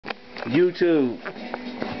YouTube.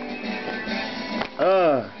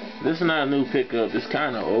 This is not a new pickup. It's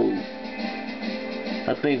kind of old.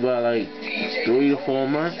 I think by like 3 to 4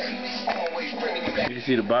 months. You can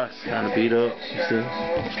see the box kind of beat up. You see?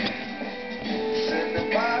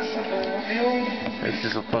 It's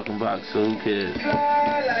just a fucking box, so who cares?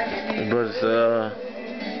 But it's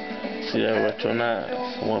see that Retro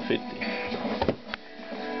 9s, 150.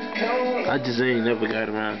 I just ain't never got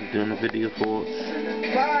around to doing a video for it.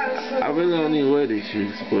 I really don't even wear these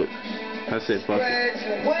shoes, but I said fuck it.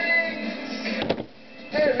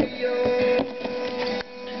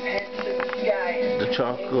 The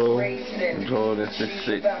Charcoal Jordan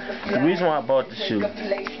 66. The reason why I bought the shoe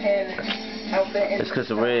is because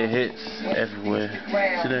the red hits everywhere.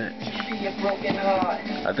 See that?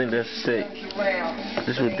 I think that's sick.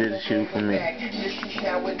 This is what did the shoe for me.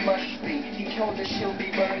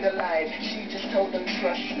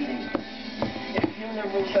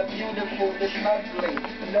 Funerals are beautiful, this ugly.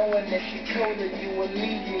 Knowing that she told her you would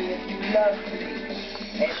leave me if you loved me.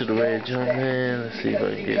 To the red jump, man. Let's see if I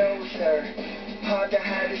can get it.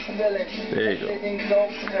 There you go.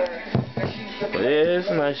 But yeah, it's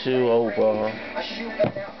a nice shoe overall.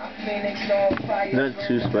 Nothing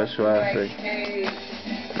too special, I say.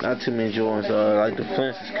 Not too many Jordans. Like the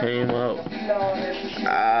flints came up.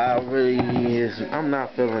 I'm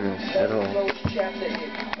not feeling them at all.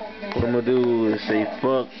 What I'm gonna do is say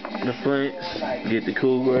fuck the flints, get the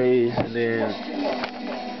cool grays, and then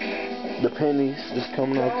the pennies just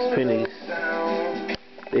coming out. These pennies,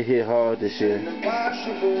 they hit hard this year.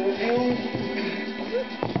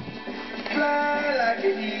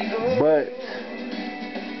 But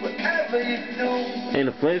and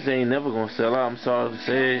the flints ain't never gonna sell out. I'm sorry to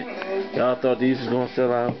say it. Y'all thought these was gonna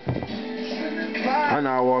sell out. I know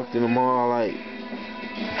I walked in the mall like,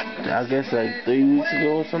 I guess like 3 weeks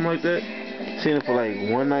ago or something like that. Seen it for like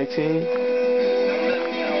 $119.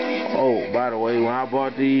 Oh, by the way, when I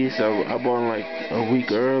bought these, I bought them like a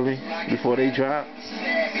week early before they dropped.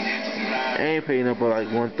 I ain't paying up but like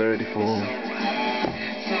 $130 for them.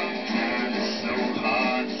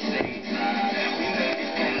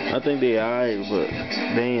 I think they alright, but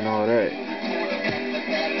they ain't all that.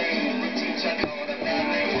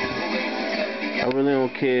 I really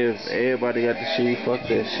don't care if everybody got the shoe. Fuck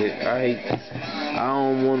that shit. I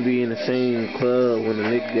don't want to be in the same club when the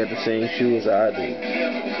nigga got the same shoe as I do.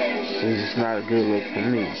 It's just not a good look for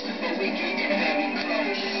me.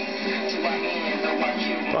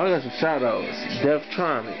 Oh, I got some shout outs.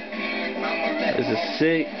 Deftronic. It's a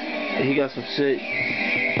sick. He got some shit.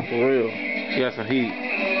 For real. He got some heat.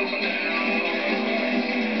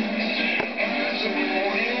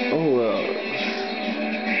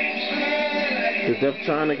 The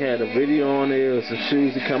Deftronic had a video on there of some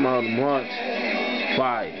shoes that come out in March.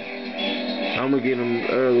 Fire. I'm gonna get them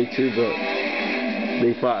early too, but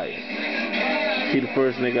they fire. He the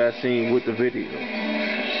first nigga I seen with the video.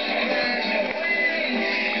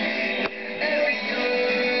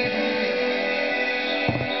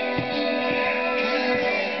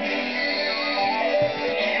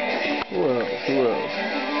 Who else?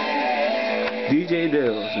 DJ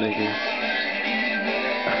Dells, nigga.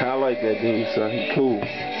 I like that dude, son. He cool.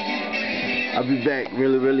 I'll be back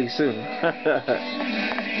really soon.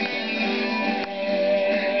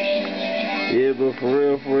 Yeah, but for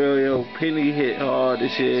real, yo, Penny hit hard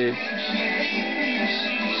this year.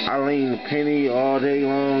 I lean Penny all day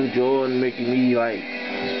long. Jordan making me like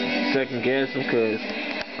second guess him, cause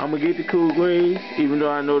I'm gonna get the cool grays, even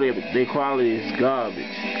though I know their quality is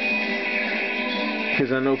garbage.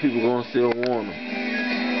 Cause I know people gonna still want them.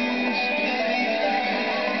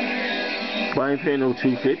 But I ain't paying no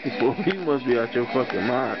 $250 for it. You must be out your fucking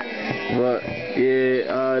mind. But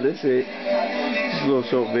yeah, that's it. Just a little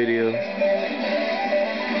short video.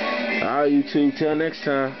 Alright, YouTube. Till next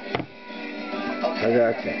time. I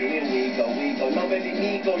got you.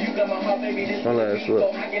 My last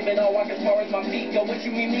look.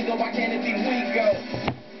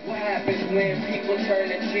 What happens when people turn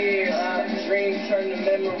to tears? Dreams turn to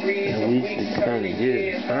memories. And we should turn to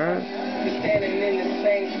years, huh? Standing in the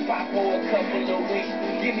same spot for a couple of weeks.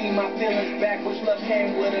 Give me my feelings back, which love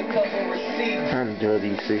came with a couple receipts. I'm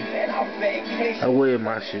dirty, see. I wear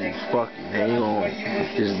my shoes. Fuck it. They ain't gonna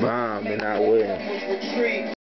just bomb and not wear them.